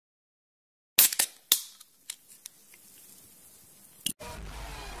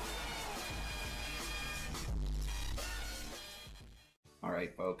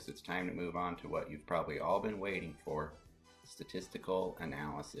right, folks, it's time to move on to what you've probably all been waiting for, statistical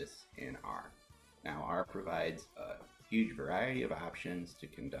analysis in R. Now, R provides a huge variety of options to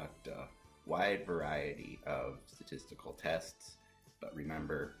conduct a wide variety of statistical tests, but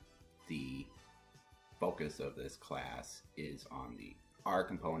remember, the focus of this class is on the R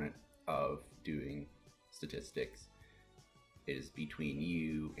component of doing statistics. It is between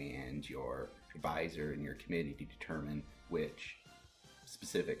you and your advisor and your committee to determine which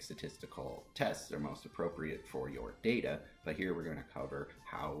specific statistical tests are most appropriate for your data, but here we're going to cover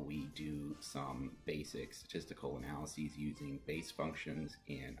how we do some basic statistical analyses using base functions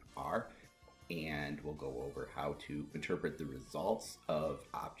in R, and we'll go over how to interpret the results of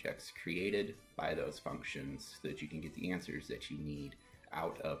objects created by those functions so that you can get the answers that you need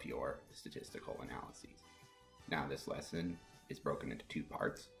out of your statistical analyses. Now, this lesson is broken into two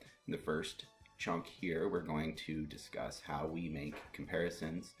parts. In the first chunk here, we're going to discuss how we make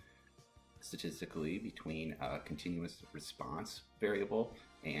comparisons statistically between a continuous response variable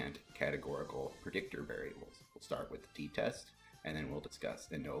and categorical predictor variables. We'll start with the t-test, and then we'll discuss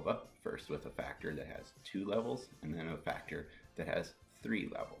ANOVA, first with a factor that has 2 levels, and then a factor that has 3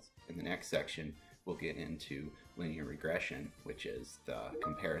 levels. In the next section, we'll get into linear regression, which is the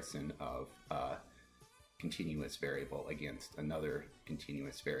comparison of a continuous variable against another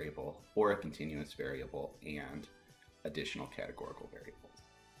continuous variable, or a continuous variable and additional categorical variables.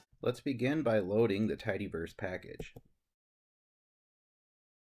 Let's begin by loading the tidyverse package.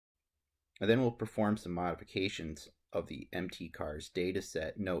 And then we'll perform some modifications of the mtcars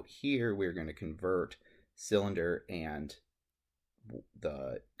dataset. Note here we're going to convert cylinder and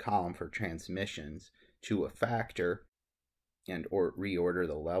the column for transmissions to a factor and or reorder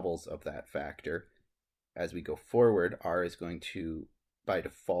the levels of that factor. As we go forward, R is going to, by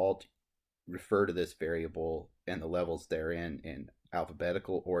default, refer to this variable and the levels therein in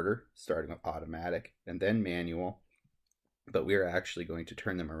alphabetical order, starting with automatic and then manual. But we're actually going to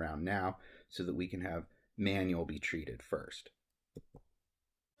turn them around now so that we can have manual be treated first.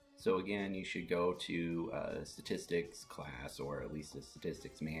 So again, you should go to a statistics class or at least a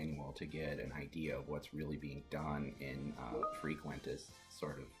statistics manual to get an idea of what's really being done in frequentist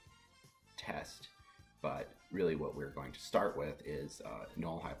sort of test. But really what we're going to start with is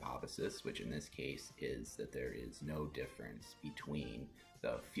null hypothesis, which in this case is that there is no difference between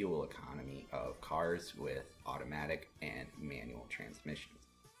the fuel economy of cars with automatic and manual transmissions.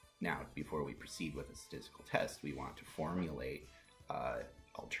 Now, before we proceed with a statistical test, we want to formulate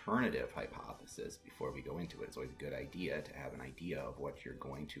alternative hypothesis before we go into it. It's always a good idea to have an idea of what you're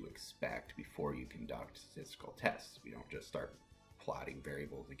going to expect before you conduct statistical tests. We don't just start plotting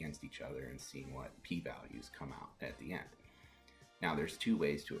variables against each other and seeing what p-values come out at the end. Now, there's two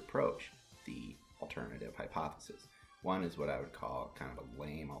ways to approach the alternative hypothesis. One is what I would call kind of a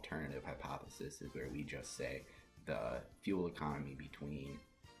lame alternative hypothesis, is where we just say the fuel economy between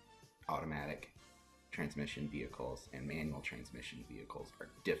automatic transmission vehicles and manual transmission vehicles are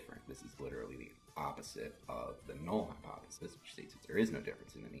different. This is literally the opposite of the null hypothesis, which states that there is no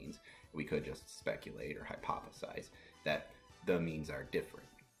difference in the means. We could just speculate or hypothesize that the means are different.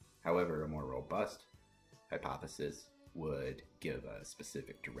 However, a more robust hypothesis would give a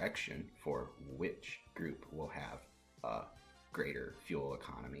specific direction for which group will have a greater fuel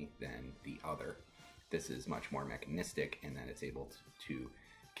economy than the other. This is much more mechanistic in that it's able to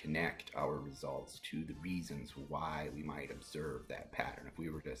connect our results to the reasons why we might observe that pattern. If we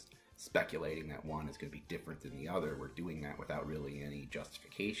were just speculating that one is going to be different than the other, we're doing that without really any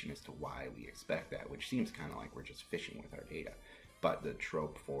justification as to why we expect that, which seems kind of like we're just fishing with our data. But the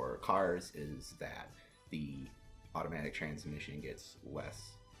trope for cars is that the automatic transmission gets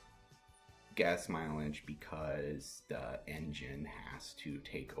less gas mileage because the engine has to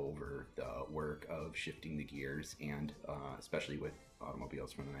take over the work of shifting the gears, and especially with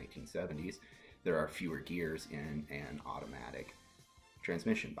automobiles from the 1970s, there are fewer gears in an automatic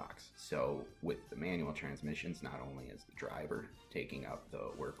transmission box. So with the manual transmissions, not only is the driver taking up the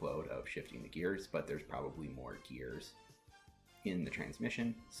workload of shifting the gears, but there's probably more gears in the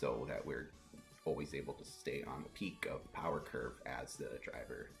transmission so that we're always able to stay on the peak of the power curve as the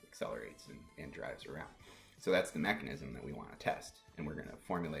driver accelerates and drives around. So that's the mechanism that we want to test, and we're going to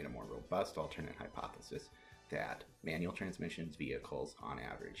formulate a more robust alternate hypothesis that manual transmissions vehicles on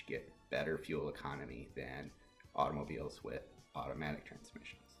average get better fuel economy than automobiles with automatic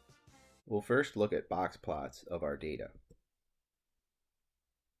transmissions. We'll first look at box plots of our data.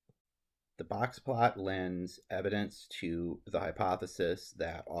 The box plot lends evidence to the hypothesis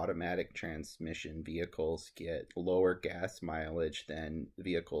that automatic transmission vehicles get lower gas mileage than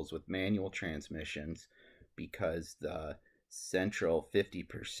vehicles with manual transmissions because the central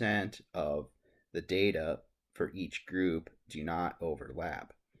 50% of the data for each group do not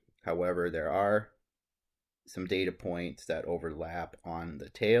overlap. However, there are some data points that overlap on the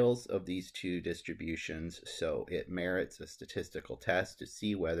tails of these two distributions, so it merits a statistical test to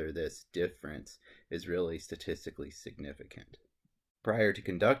see whether this difference is really statistically significant. Prior to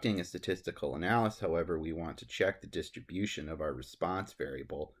conducting a statistical analysis, however, we want to check the distribution of our response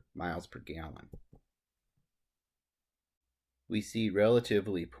variable, miles per gallon. We see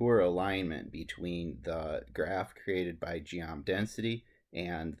relatively poor alignment between the graph created by geom density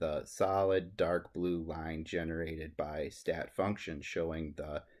and the solid dark blue line generated by stat function showing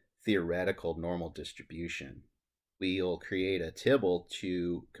the theoretical normal distribution. We'll create a table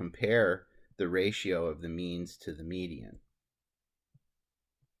to compare the ratio of the means to the median.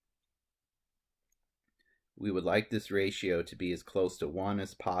 We would like this ratio to be as close to 1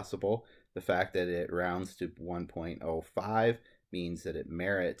 as possible. The fact that it rounds to 1.05 means that it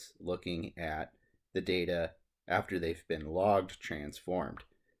merits looking at the data after they've been logged transformed.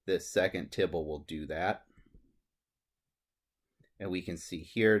 This second table will do that. And we can see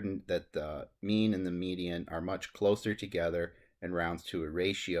here that the mean and the median are much closer together and rounds to a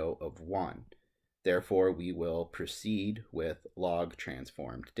ratio of 1. Therefore, we will proceed with log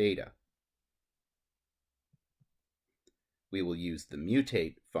transformed data. We will use the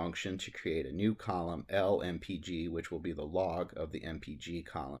mutate function to create a new column LMPG, which will be the log of the MPG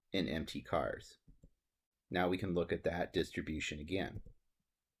column in MT_cars. Now we can look at that distribution again.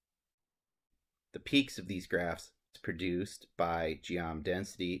 The peaks of these graphs produced by geom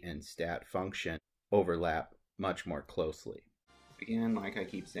density and stat function overlap much more closely. Again, like I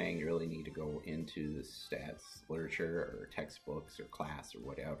keep saying, you really need to go into the stats literature or textbooks or class or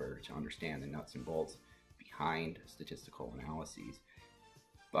whatever to understand the nuts and bolts behind statistical analyses.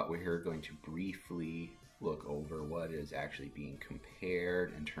 But we're here going to briefly look over what is actually being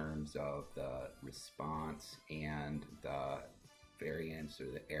compared in terms of the response and the variance or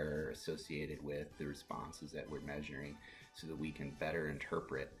the error associated with the responses that we're measuring so that we can better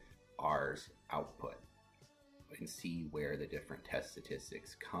interpret R's output and see where the different test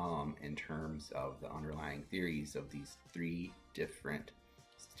statistics come in terms of the underlying theories of these three different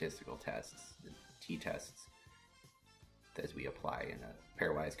statistical tests, the t-tests as we apply in a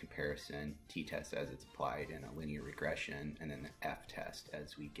pairwise comparison, t-test as it's applied in a linear regression, and then the f-test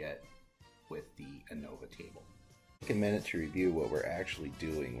as we get with the ANOVA table. Take a minute to review what we're actually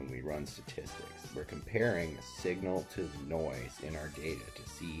doing when we run statistics. We're comparing a signal to the noise in our data to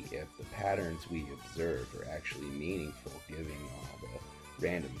see if the patterns we observe are actually meaningful given all the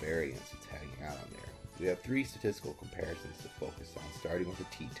random variance that's hanging out on there. We have three statistical comparisons to focus on, starting with the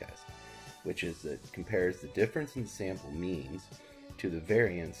t-test, which is that compares the difference in the sample means to the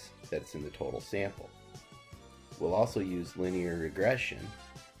variance that's in the total sample. We'll also use linear regression,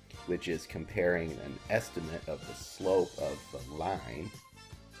 which is comparing an estimate of the slope of the line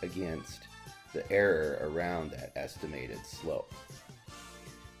against the error around that estimated slope.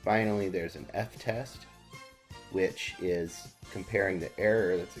 Finally, there's an f-test, which is comparing the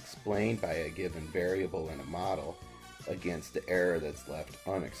error that's explained by a given variable in a model against the error that's left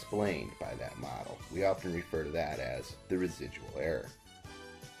unexplained by that model. We often refer to that as the residual error.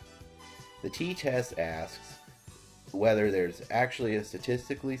 The t-test asks whether there's actually a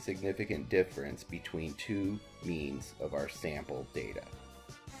statistically significant difference between two means of our sample data.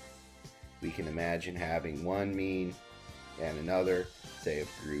 We can imagine having one mean and another, say of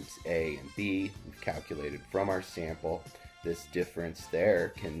groups A and B, we've calculated from our sample. This difference there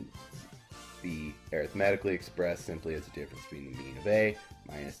can be arithmetically expressed simply as a difference between the mean of A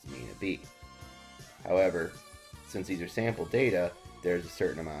minus the mean of B. However, since these are sample data, there's a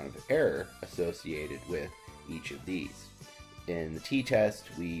certain amount of error associated with each of these. In the t-test,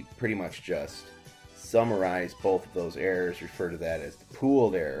 we pretty much just summarize both of those errors, refer to that as the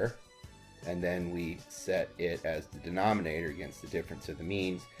pooled error, and then we set it as the denominator against the difference of the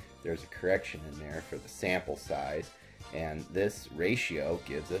means. There's a correction in there for the sample size, and this ratio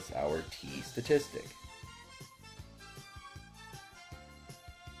gives us our t-statistic.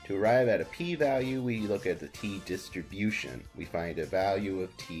 To arrive at a p-value, we look at the t-distribution. We find a value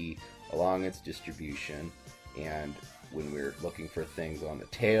of t along its distribution, and when we're looking for things on the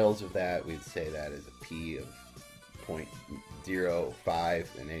tails of that, we'd say that is a p of 0.05,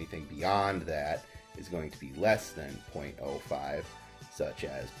 and anything beyond that is going to be less than 0.05, such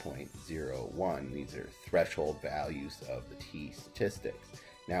as 0.01. These are threshold values of the t-statistics.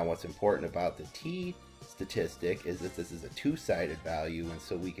 Now, what's important about the t-statistic is that this is a two-sided value, and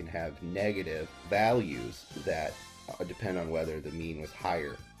so we can have negative values that depend on whether the mean was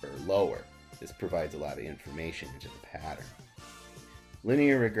higher or lower. This provides a lot of information into the pattern.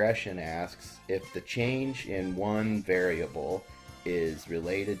 Linear regression asks if the change in one variable is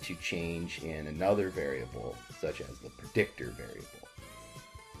related to change in another variable, such as the predictor variable.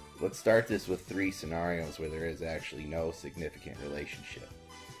 Let's start this with 3 scenarios where there is actually no significant relationship.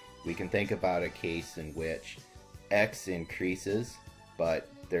 We can think about a case in which x increases, but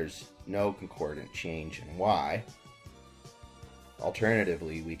there's no concordant change in y.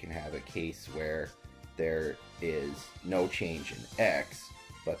 Alternatively, we can have a case where there is no change in x,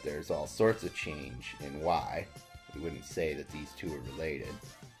 but there's all sorts of change in y. We wouldn't say that these two are related.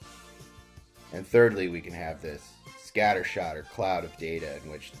 And thirdly, we can have this scattershot or cloud of data in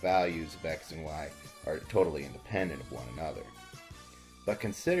which the values of x and y are totally independent of one another. But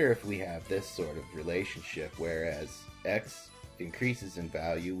consider if we have this sort of relationship, whereas x increases in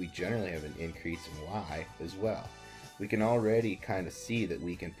value, we generally have an increase in y as well. We can already kind of see that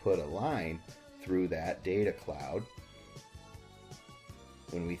we can put a line through that data cloud.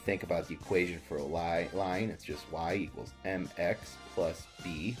 When we think about the equation for a line, it's just y equals mx plus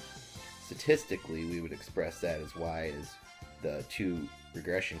b. Statistically, we would express that as y as the 2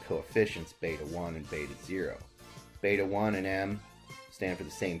 regression coefficients, beta 1 and beta 0. Beta 1 and m stand for the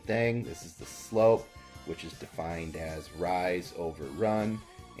same thing. This is the slope, which is defined as rise over run,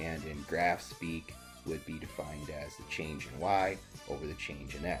 and in graph speak would be defined as the change in y over the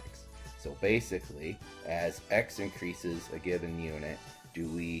change in x. So basically, as x increases a given unit, do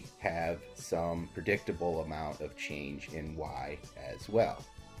we have some predictable amount of change in y as well?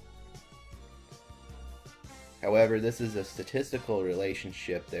 However, this is a statistical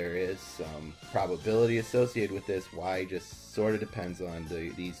relationship. There is some probability associated with this. Y just sort of depends on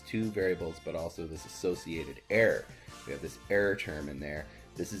these 2 variables, but also this associated error. We have this error term in there.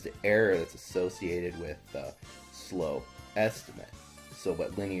 This is the error that's associated with the slope estimate. So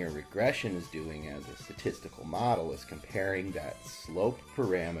what linear regression is doing as a statistical model is comparing that slope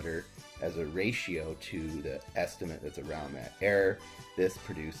parameter as a ratio to the estimate that's around that error. This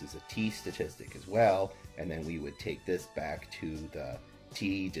produces a t-statistic as well, and then we would take this back to the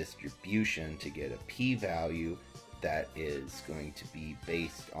t-distribution to get a p-value that is going to be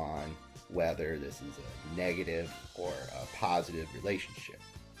based on whether this is a negative or a positive relationship.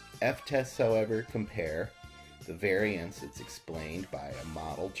 F-tests, however, compare the variance that's explained by a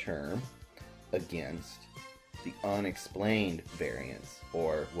model term against the unexplained variance,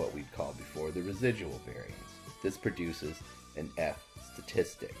 or what we'd called before the residual variance. This produces an F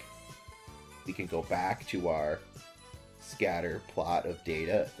statistic. We can go back to our scatter plot of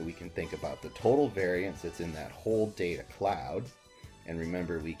data. We can think about the total variance that's in that whole data cloud, and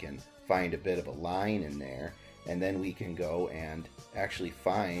remember, we can find a bit of a line in there, and then we can go and actually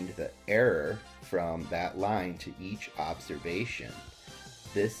find the error from that line to each observation.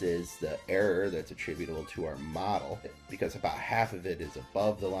 This is the error that's attributable to our model. Because about half of it is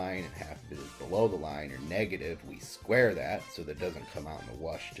above the line and half of it is below the line, or negative, we square that so that it doesn't come out in the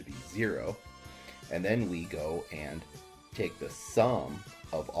wash to be 0. And then we go and take the sum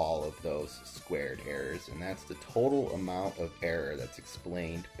of all of those squared errors, and that's the total amount of error that's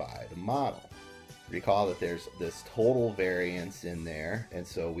explained by the model. Recall that there's this total variance in there, and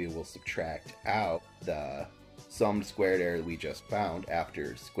so we will subtract out the summed squared error we just found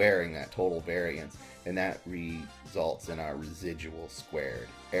after squaring that total variance, and that results in our residual squared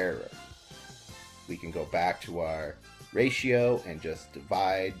error. We can go back to our ratio and just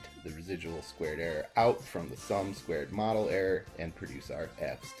divide the residual squared error out from the sum squared model error and produce our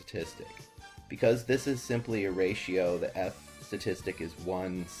F statistic. Because this is simply a ratio, the F statistic is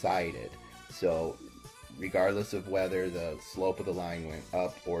one-sided. So regardless of whether the slope of the line went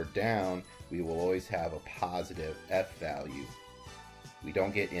up or down, we will always have a positive F value. We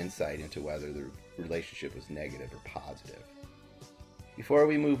don't get insight into whether the relationship was negative or positive. Before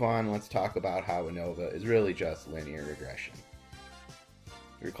we move on, let's talk about how ANOVA is really just linear regression.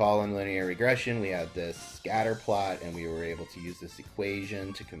 Recall in linear regression we had this scatter plot, and we were able to use this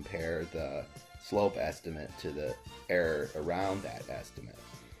equation to compare the slope estimate to the error around that estimate.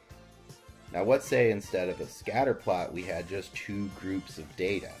 Now let's say instead of a scatter plot we had just 2 groups of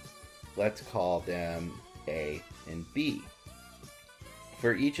data. Let's call them A and B.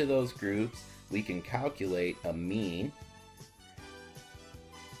 For each of those groups we can calculate a mean,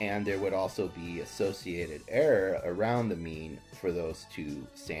 and there would also be associated error around the mean for those 2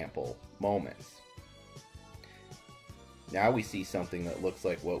 sample moments. Now we see something that looks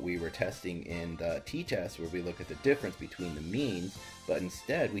like what we were testing in the t-test, where we look at the difference between the means, but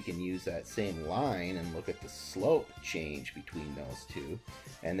instead we can use that same line and look at the slope change between those 2,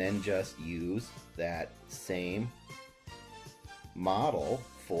 and then just use that same model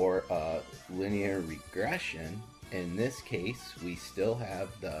for a linear regression, in this case, we still have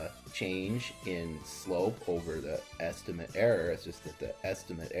the change in slope over the estimate error. It's just that the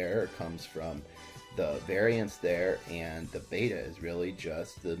estimate error comes from the variance there, and the beta is really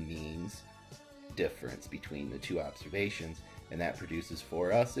just the means difference between the two observations, and that produces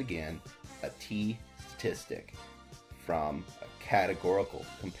for us, again, a t-statistic from a categorical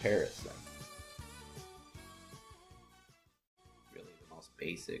comparison.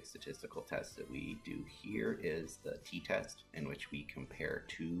 Basic statistical test that we do here is the t-test, in which we compare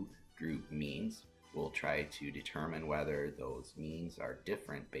two group means. We'll try to determine whether those means are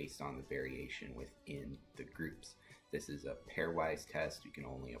different based on the variation within the groups. This is a pairwise test. You can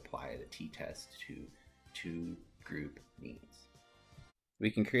only apply the t-test to two group means. We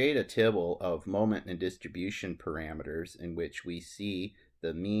can create a table of moment and distribution parameters in which we see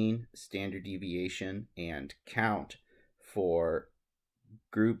the mean, standard deviation, and count for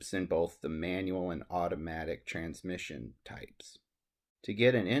groups in both the manual and automatic transmission types. To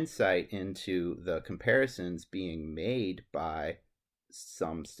get an insight into the comparisons being made by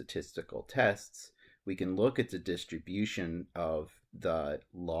some statistical tests, we can look at the distribution of the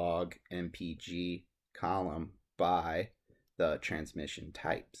log MPG column by the transmission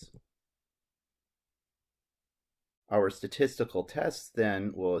types. Our statistical tests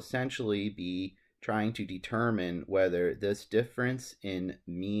then will essentially be trying to determine whether this difference in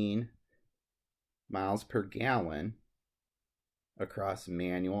mean miles per gallon across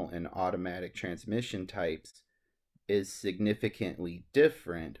manual and automatic transmission types is significantly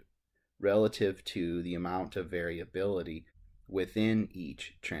different relative to the amount of variability within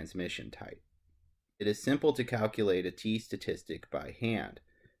each transmission type. It is simple to calculate a t-statistic by hand.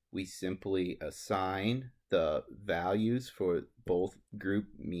 We simply assign the values for both group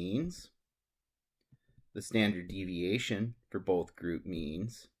means, the standard deviation for both group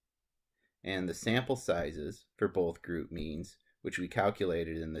means, and the sample sizes for both group means, which we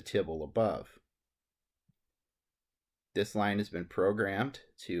calculated in the table above. This line has been programmed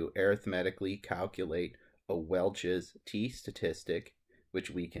to arithmetically calculate a Welch's t-statistic, which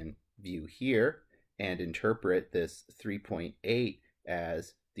we can view here, and interpret this 3.8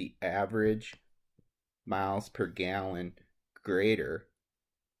 as the average miles per gallon greater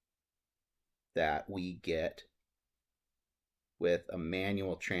that we get with a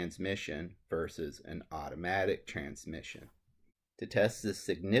manual transmission versus an automatic transmission. To test the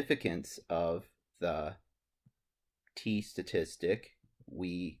significance of the t-statistic,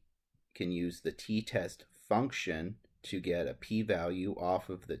 we can use the t-test function to get a p-value off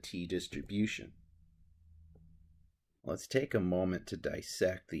of the t-distribution. Let's take a moment to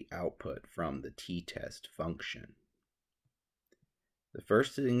dissect the output from the t-test function. The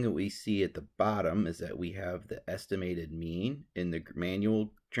first thing that we see at the bottom is that we have the estimated mean in the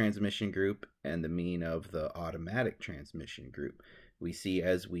manual transmission group and the mean of the automatic transmission group. We see,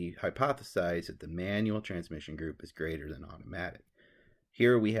 as we hypothesize, that the manual transmission group is greater than automatic.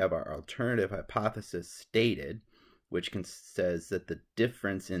 Here we have our alternative hypothesis stated, which says that the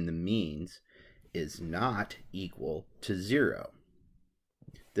difference in the means is not equal to 0.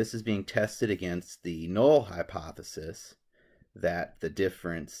 This is being tested against the null hypothesis that the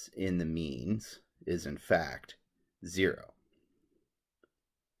difference in the means is in fact 0.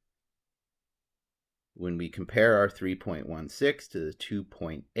 When we compare our 3.16 to the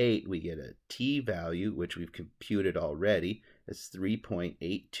 2.8, we get a t-value, which we've computed already, as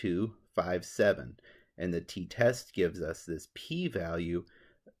 3.8257. And the t-test gives us this p-value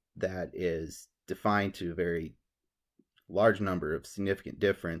that is defined to a very large number of significant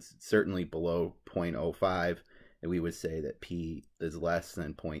difference, certainly below 0.05, and we would say that p is less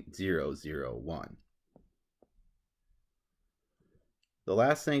than 0.001. The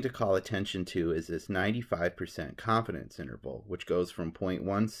last thing to call attention to is this 95% confidence interval, which goes from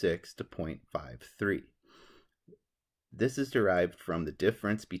 0.16 to 0.53. This is derived from the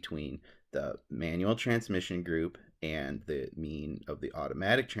difference between the manual transmission group and the mean of the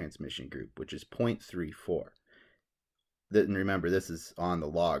automatic transmission group, which is 0.34. And remember, this is on the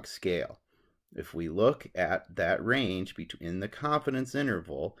log scale. If we look at that range in the confidence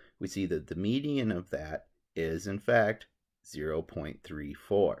interval, we see that the median of that is, in fact,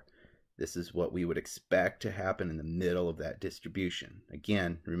 0.34. This is what we would expect to happen in the middle of that distribution.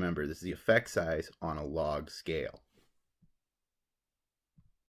 Again, remember, this is the effect size on a log scale.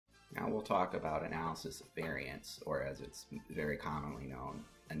 Now we'll talk about analysis of variance, or as it's very commonly known,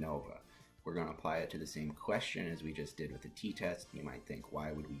 ANOVA. We're going to apply it to the same question as we just did with the t-test. You might think,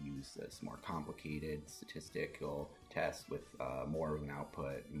 why would we use this more complicated statistical test with more of an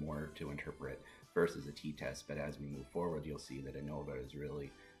output, more to interpret versus a t-test. But as we move forward, you'll see that ANOVA is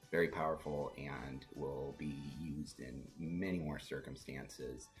really very powerful and will be used in many more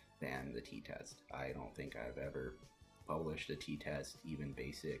circumstances than the t-test. I don't think I've ever published a t-test, even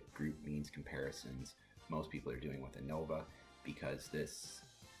basic group means comparisons. Most people are doing with ANOVA because this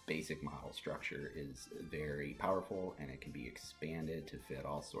basic model structure is very powerful and it can be expanded to fit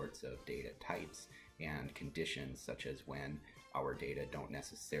all sorts of data types and conditions, such as when our data don't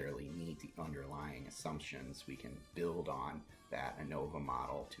necessarily meet the underlying assumptions. We can build on that ANOVA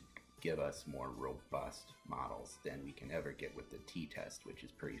model to give us more robust models than we can ever get with the t-test, which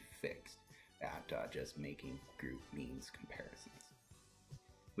is pretty fixed at just making group means comparisons.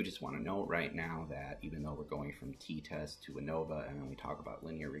 We just want to note right now that even though we're going from t-test to ANOVA, and then we talk about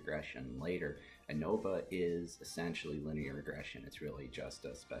linear regression later, ANOVA is essentially linear regression. It's really just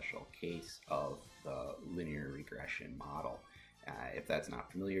a special case of the linear regression model. If that's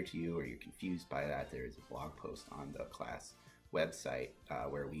not familiar to you or you're confused by that, there is a blog post on the class website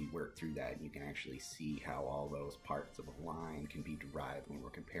where we work through that, and you can actually see how all those parts of a line can be derived when we're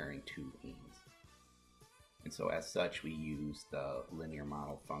comparing two means. And so as such, we use the linear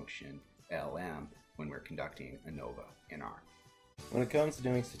model function LM when we're conducting ANOVA in R. When it comes to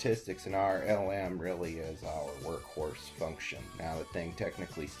doing statistics in R, LM really is our workhorse function. Now, the thing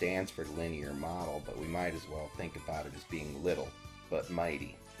technically stands for linear model, but we might as well think about it as being little but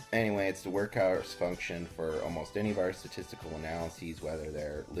mighty. Anyway, it's the workhorse function for almost any of our statistical analyses, whether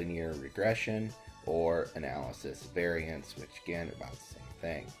they're linear regression or analysis variance, which again are about the same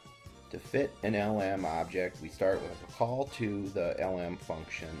thing. To fit an LM object, we start with a call to the LM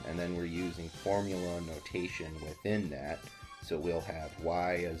function, and then we're using formula notation within that. So we'll have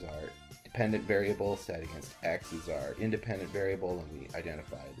y as our dependent variable set against x as our independent variable, and we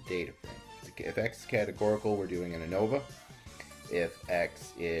identify the data frame. If x is categorical, we're doing an ANOVA. If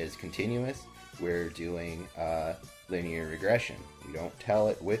x is continuous, we're doing linear regression. We don't tell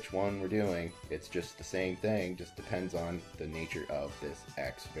it which one we're doing. It's just the same thing, just depends on the nature of this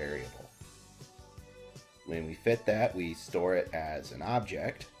x variable. When we fit that, we store it as an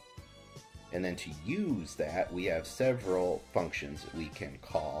object. And then to use that, we have several functions that we can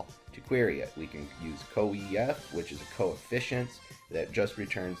call to query it. We can use coef, which is a coefficient that just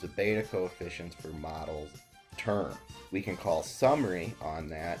returns the beta coefficients for models term. We can call summary on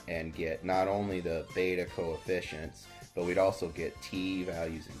that and get not only the beta coefficients, but we'd also get t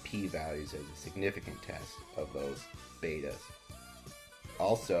values and p values as a significant test of those betas.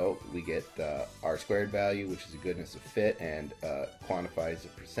 Also, we get the r squared value, which is a goodness of fit and quantifies the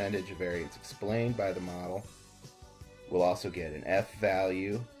percentage of variance explained by the model. We'll also get an f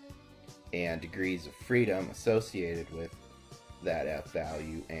value and degrees of freedom associated with that f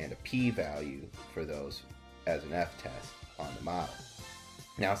value, and a p value for those as an f test on the model.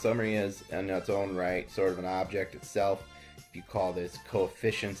 Now, summary is in its own right sort of an object itself. If you call this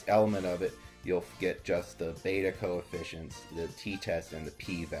coefficients element of it, you'll get just the beta coefficients, the t-test, and the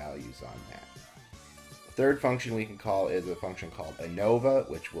p values on that. The third function we can call is a function called ANOVA,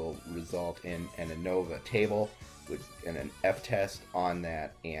 which will result in an ANOVA table and an f-test on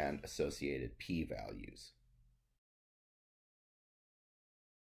that and associated p values.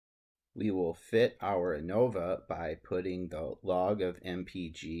 We will fit our ANOVA by putting the log of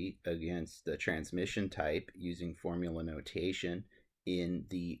MPG against the transmission type using formula notation in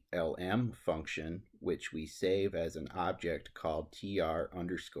the LM function, which we save as an object called tr_LM.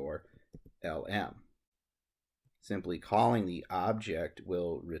 Simply calling the object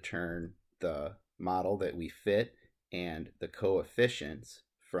will return the model that we fit and the coefficients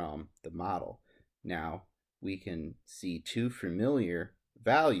from the model. Now, we can see two familiar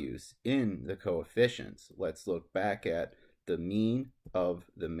values in the coefficients. Let's look back at the mean of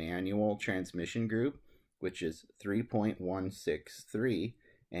the manual transmission group, which is 3.163,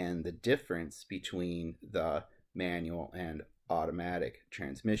 and the difference between the manual and automatic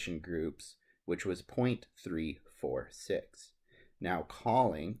transmission groups, which was 0.346. Now,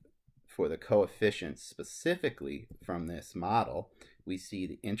 calling for the coefficients specifically from this model, we see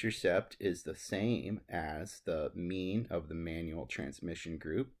the intercept is the same as the mean of the manual transmission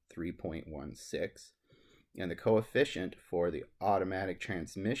group, 3.16, and the coefficient for the automatic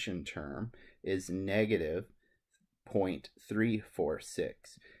transmission term is negative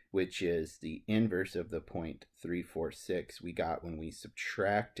 0.346, which is the inverse of the 0.346 we got when we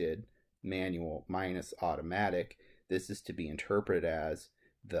subtracted manual minus automatic. This is to be interpreted as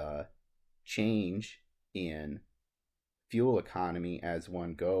the change in fuel economy as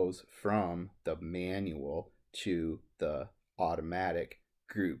one goes from the manual to the automatic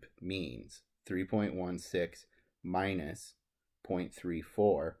group means. 3.16 minus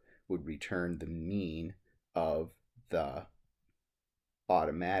 0.34 would return the mean of the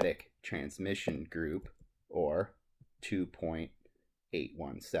automatic transmission group, or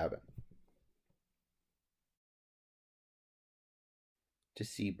 2.817. To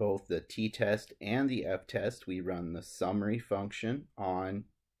see both the t-test and the f-test, we run the summary function on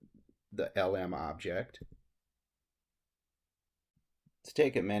the LM object. Let's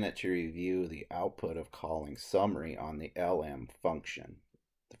take a minute to review the output of calling summary on the LM function.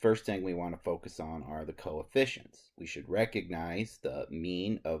 The first thing we want to focus on are the coefficients. We should recognize the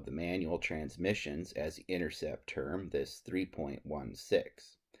mean of the manual transmissions as the intercept term, this 3.16.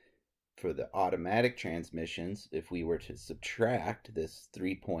 For the automatic transmissions, if we were to subtract this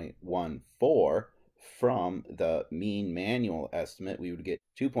 3.14 from the mean manual estimate, we would get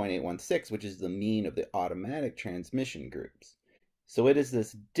 2.816, which is the mean of the automatic transmission groups. So it is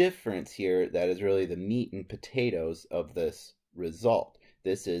this difference here that is really the meat and potatoes of this result.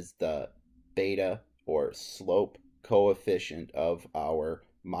 This is the beta or slope coefficient of our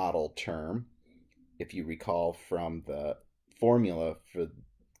model term. If you recall from the formula for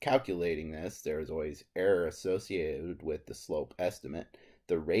calculating this, there is always error associated with the slope estimate.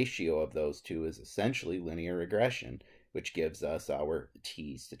 The ratio of those two is essentially linear regression, which gives us our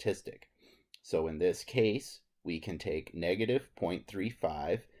t statistic. So in this case, we can take negative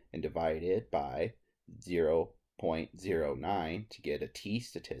 0.35 and divide it by 0.09 to get a t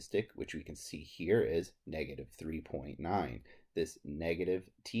statistic, which we can see here is negative 3.9. This negative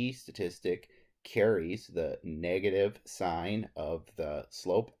t statistic carries the negative sign of the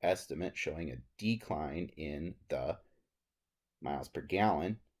slope estimate, showing a decline in the miles per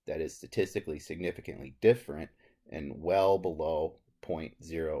gallon that is statistically significantly different and well below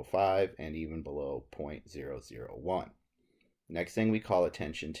 0.05 and even below 0.001. Next thing we call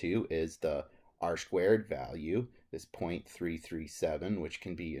attention to is the R-squared value, this 0.337, which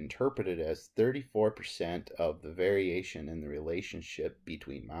can be interpreted as 34% of the variation in the relationship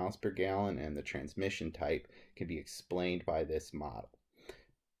between miles per gallon and the transmission type can be explained by this model.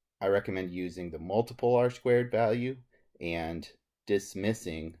 I recommend using the multiple R-squared value and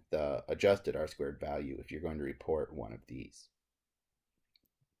dismissing the adjusted R-squared value if you're going to report one of these.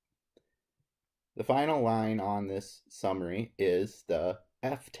 The final line on this summary is the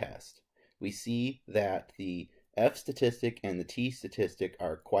f-test. We see that the f statistic and the t statistic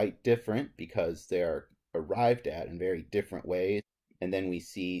are quite different because they are arrived at in very different ways. And then we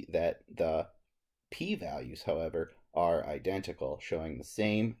see that the p-values, however, are identical, showing the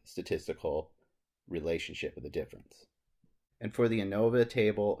same statistical relationship of the difference. And for the ANOVA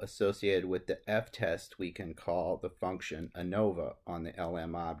table associated with the f-test, we can call the function ANOVA on the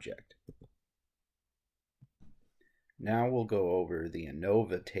LM object. Now we'll go over the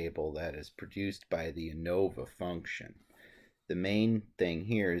ANOVA table that is produced by the ANOVA function. The main thing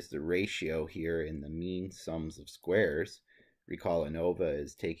here is the ratio here in the mean sums of squares. Recall ANOVA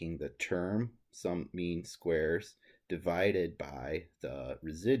is taking the term sum mean squares divided by the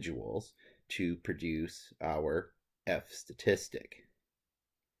residuals to produce our f statistic.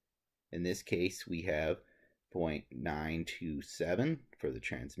 In this case, we have 0.927 for the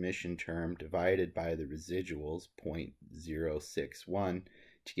transmission term divided by the residuals 0.061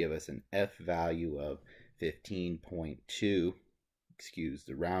 to give us an f value of 15.2, excuse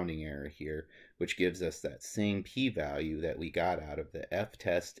the rounding error here, which gives us that same p-value that we got out of the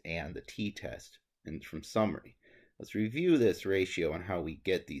f-test and the t-test and from summary. Let's review this ratio and how we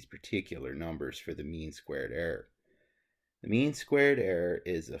get these particular numbers for the mean squared error. The mean squared error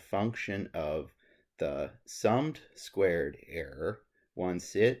is a function of the summed squared error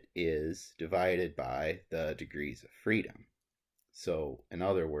once it is divided by the degrees of freedom. So in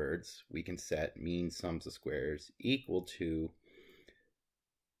other words, we can set mean sums of squares equal to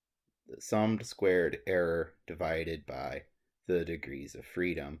the summed squared error divided by the degrees of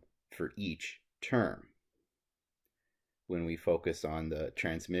freedom for each term. When we focus on the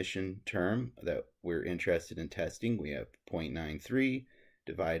transmission term that we're interested in testing, we have 0.93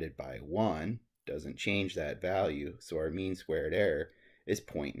 divided by 1. Doesn't change that value, so our mean squared error is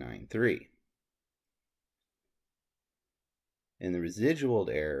 0.93. In the residual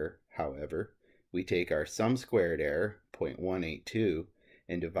error, however, we take our sum squared error, 0.182,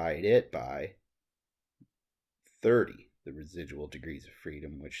 and divide it by 30, the residual degrees of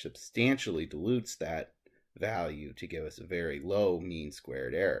freedom, which substantially dilutes that value to give us a very low mean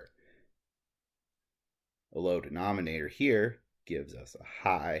squared error. A low denominator here gives us a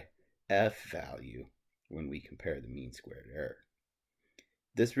high f value when we compare the mean squared error.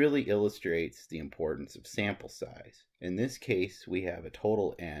 This really illustrates the importance of sample size. In this case, we have a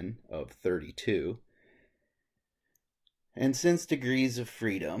total n of 32, And since degrees of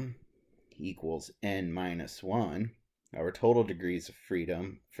freedom equals n minus 1, our total degrees of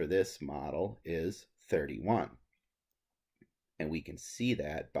freedom for this model is 31. And we can see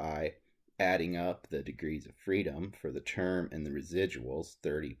that by adding up the degrees of freedom for the term and the residuals.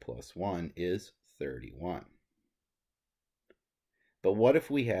 30 plus 1 is 31. But what if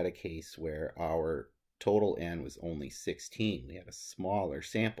we had a case where our total n was only 16? We had a smaller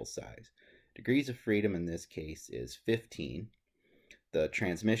sample size. Degrees of freedom in this case is 15. The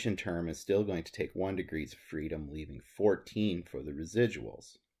transmission term is still going to take 1 degrees of freedom, leaving 14 for the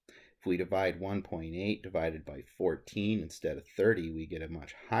residuals. If we divide 1.8 divided by 14 instead of 30, we get a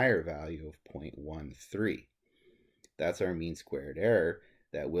much higher value of 0.13. That's our mean squared error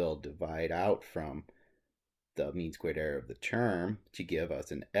that will divide out from the mean squared error of the term to give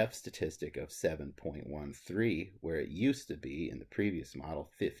us an F statistic of 7.13, where it used to be in the previous model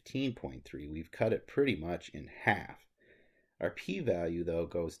 15.3. We've cut it pretty much in half. Our p-value, though,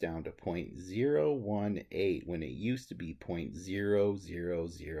 goes down to 0.018 when it used to be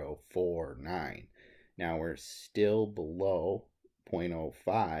 0.00049. Now we're still below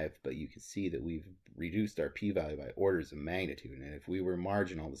 0.05, but you can see that we've reduced our p-value by orders of magnitude, and if we were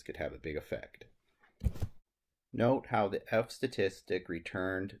marginal, this could have a big effect. Note how the F statistic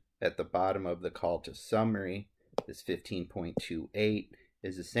returned at the bottom of the call to summary, this 15.28,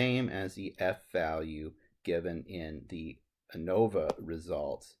 is the same as the F value given in the ANOVA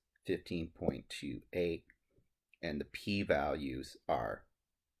results, 15.28, and the p-values are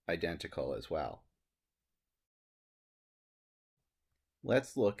identical as well.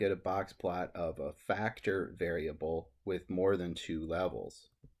 Let's look at a box plot of a factor variable with more than 2 levels.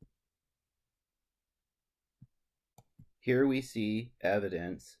 Here we see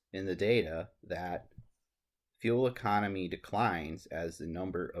evidence in the data that fuel economy declines as the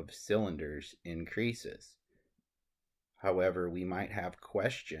number of cylinders increases. However, we might have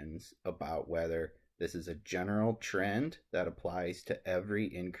questions about whether this is a general trend that applies to every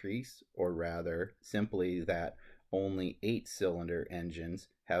increase, or rather simply that only 8-cylinder engines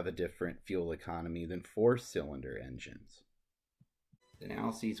have a different fuel economy than 4-cylinder engines. The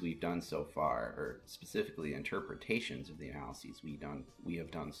analyses we've done so far, or specifically interpretations of the analyses we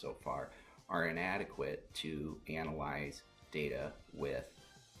have done so far, are inadequate to analyze data with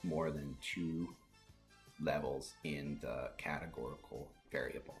more than 2 levels in the categorical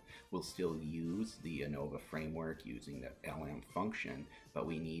variable. We'll still use the ANOVA framework using the LM function, but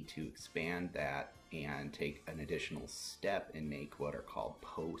we need to expand that and take an additional step and make what are called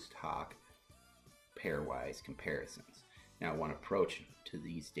post hoc pairwise comparisons. Now, one approach to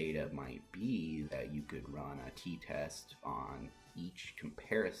these data might be that you could run a t-test on each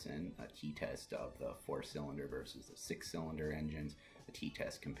comparison, a t-test of the 4-cylinder versus the 6-cylinder engines, a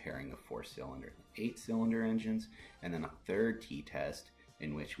t-test comparing the 4-cylinder and 8-cylinder engines, and then a third t-test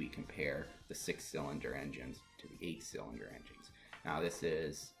in which we compare the 6-cylinder engines to the 8-cylinder engines. Now, this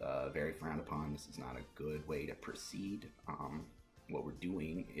is very frowned upon. This is not a good way to proceed. What we're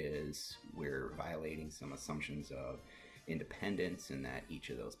doing is we're violating some assumptions of independence, in that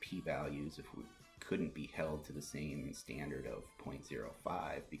each of those p-values, if we couldn't be held to the same standard of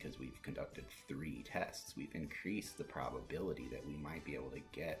 0.05, because we've conducted 3 tests, we've increased the probability that we might be able to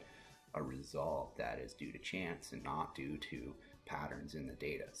get a result that is due to chance and not due to patterns in the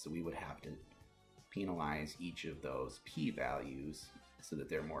data. So we would have to penalize each of those p-values so that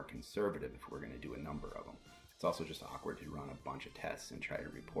they're more conservative if we're going to do a number of them. It's also just awkward to run a bunch of tests and try to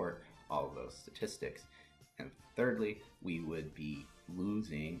report all of those statistics. And thirdly, we would be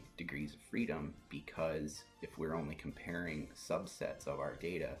losing degrees of freedom, because if we're only comparing subsets of our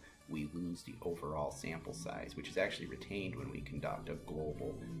data, we lose the overall sample size, which is actually retained when we conduct a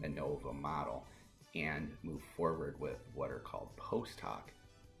global ANOVA model and move forward with what are called post hoc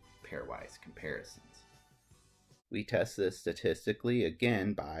pairwise comparisons. We test this statistically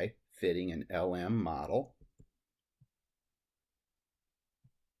again by fitting an LM model,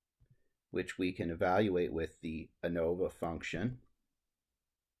 which we can evaluate with the ANOVA function.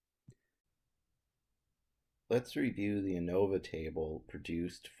 Let's review the ANOVA table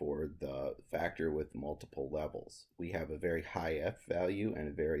produced for the factor with multiple levels. We have a very high F value and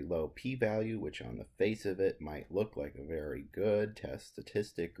a very low P value, which on the face of it might look like a very good test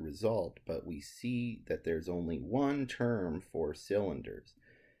statistic result, but we see that there's only one term for cylinders.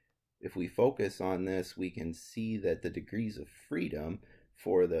 If we focus on this, we can see that the degrees of freedom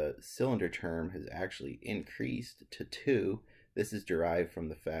for the cylinder term has actually increased to 2. This is derived from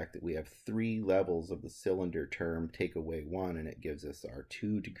the fact that we have 3 levels of the cylinder term, take away 1, and it gives us our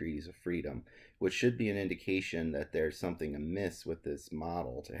 2 degrees of freedom, which should be an indication that there's something amiss with this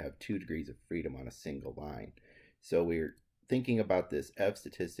model to have 2 degrees of freedom on a single line. So we're thinking about this F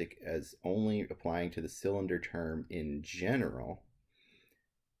statistic as only applying to the cylinder term in general,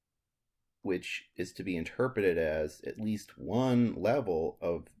 which is to be interpreted as at least one level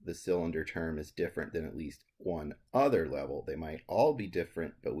of the cylinder term is different than at least one other level. They might all be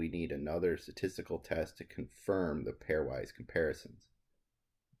different, but we need another statistical test to confirm the pairwise comparisons.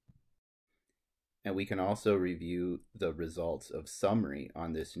 And we can also review the results of summary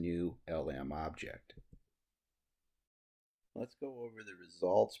on this new LM object. Let's go over the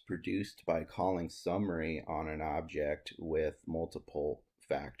results produced by calling summary on an object with multiple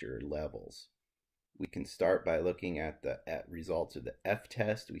factor levels. We can start by looking at the results of the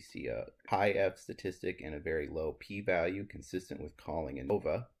F-test. We see a high F statistic and a very low p-value consistent with calling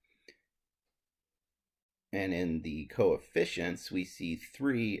ANOVA. And in the coefficients, we see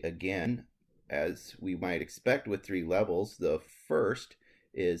 3 again, as we might expect with 3 levels. The first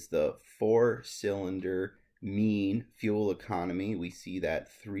is the 4-cylinder mean fuel economy. We see that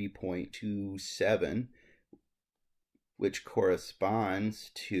 3.27, which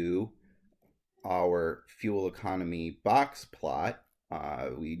corresponds to our fuel economy box plot.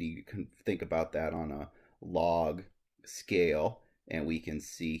 We need to think about that on a log scale, and we can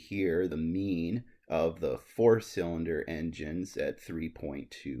see here the mean of the 4-cylinder engines at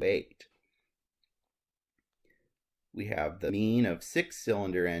 3.28. We have the mean of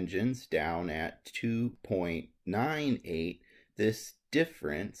 6-cylinder engines down at 2.98. This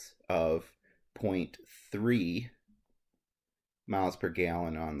difference of 0.3 miles per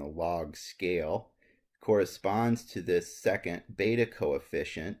gallon on the log scale corresponds to this second beta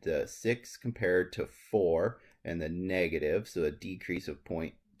coefficient, 6 compared to 4, and the negative, so a decrease of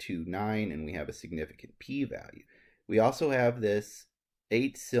 0.29, and we have a significant p-value. We also have this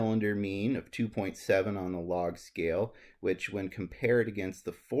 8-cylinder mean of 2.7 on the log scale, which when compared against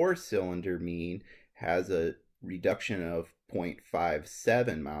the 4-cylinder mean has a reduction of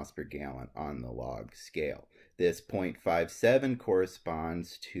 0.57 miles per gallon on the log scale. This 0.57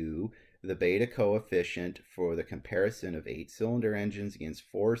 corresponds to the beta coefficient for the comparison of 8-cylinder engines against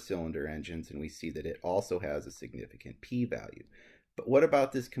 4-cylinder engines, and we see that it also has a significant p-value. But what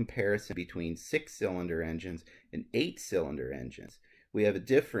about this comparison between 6-cylinder engines and 8-cylinder engines? We have a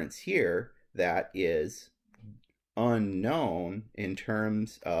difference here that is unknown in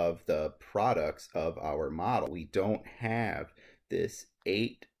terms of the products of our model. We don't have this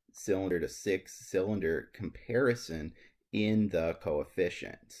 8-cylinder to 6-cylinder comparison in the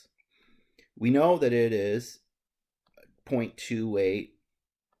coefficients. We know that it is 0.28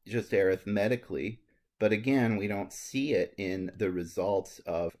 just arithmetically, but again, we don't see it in the results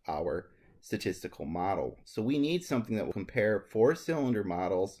of our statistical model. So we need something that will compare 4-cylinder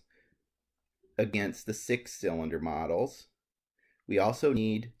models against the 6-cylinder models. We also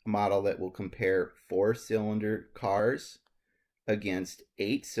need a model that will compare 4-cylinder cars against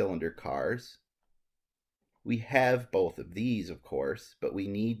 8-cylinder cars. We have both of these, of course, but we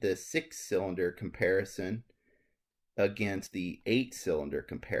need the 6-cylinder comparison against the 8-cylinder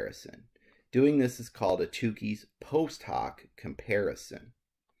comparison. Doing this is called a Tukey's post hoc comparison.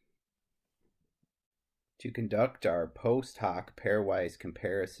 To conduct our post hoc pairwise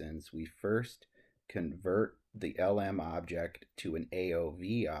comparisons, we first convert the LM object to an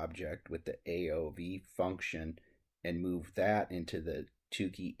AOV object with the AOV function and move that into the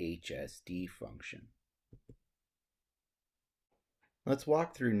Tukey HSD function. Let's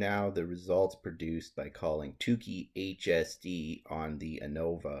walk through now the results produced by calling Tukey HSD on the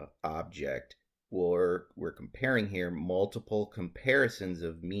ANOVA object. We're comparing here multiple comparisons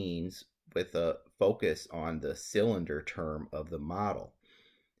of means with a focus on the cylinder term of the model.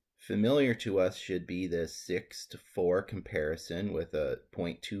 Familiar to us should be the 6 to 4 comparison with a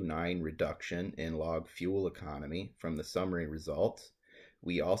 0.29 reduction in log fuel economy from the summary results.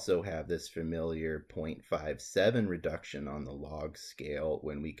 We also have this familiar 0.57 reduction on the log scale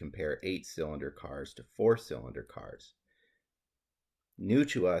when we compare 8-cylinder cars to 4-cylinder cars. New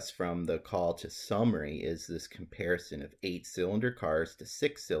to us from the call to summary is this comparison of 8-cylinder cars to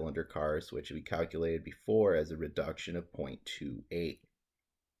 6-cylinder cars, which we calculated before as a reduction of 0.28.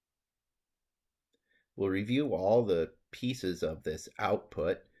 We'll review all the pieces of this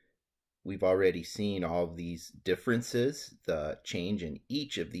output. We've already seen all of these differences, the change in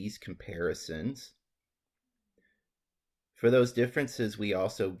each of these comparisons. For those differences, we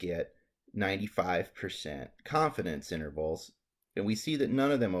also get 95% confidence intervals, and we see that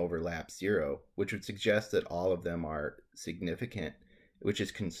none of them overlap 0, which would suggest that all of them are significant, which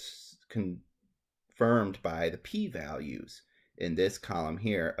is confirmed by the p-values in this column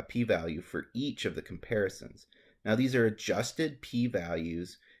here, a p-value for each of the comparisons. Now these are adjusted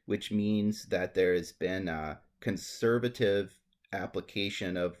p-values, which means that there has been conservative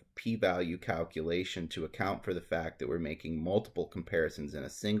application of p-value calculation to account for the fact that we're making multiple comparisons in a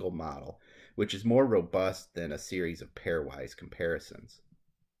single model, which is more robust than a series of pairwise comparisons.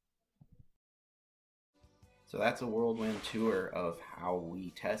 So that's a whirlwind tour of how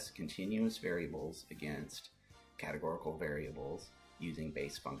we test continuous variables against categorical variables using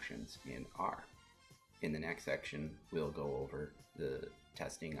base functions in R. In the next section, we'll go over the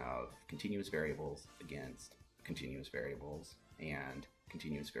testing of continuous variables against continuous variables and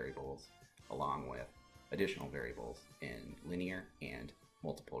continuous variables along with additional variables in linear and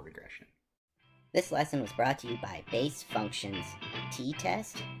multiple regression. This lesson was brought to you by base functions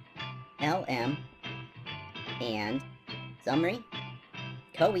t.test, LM, and summary,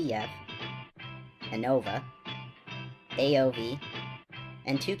 COEF, ANOVA, AOV,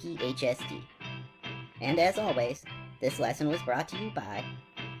 and Tukey HSD. And as always, this lesson was brought to you by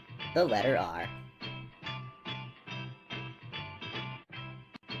the letter R.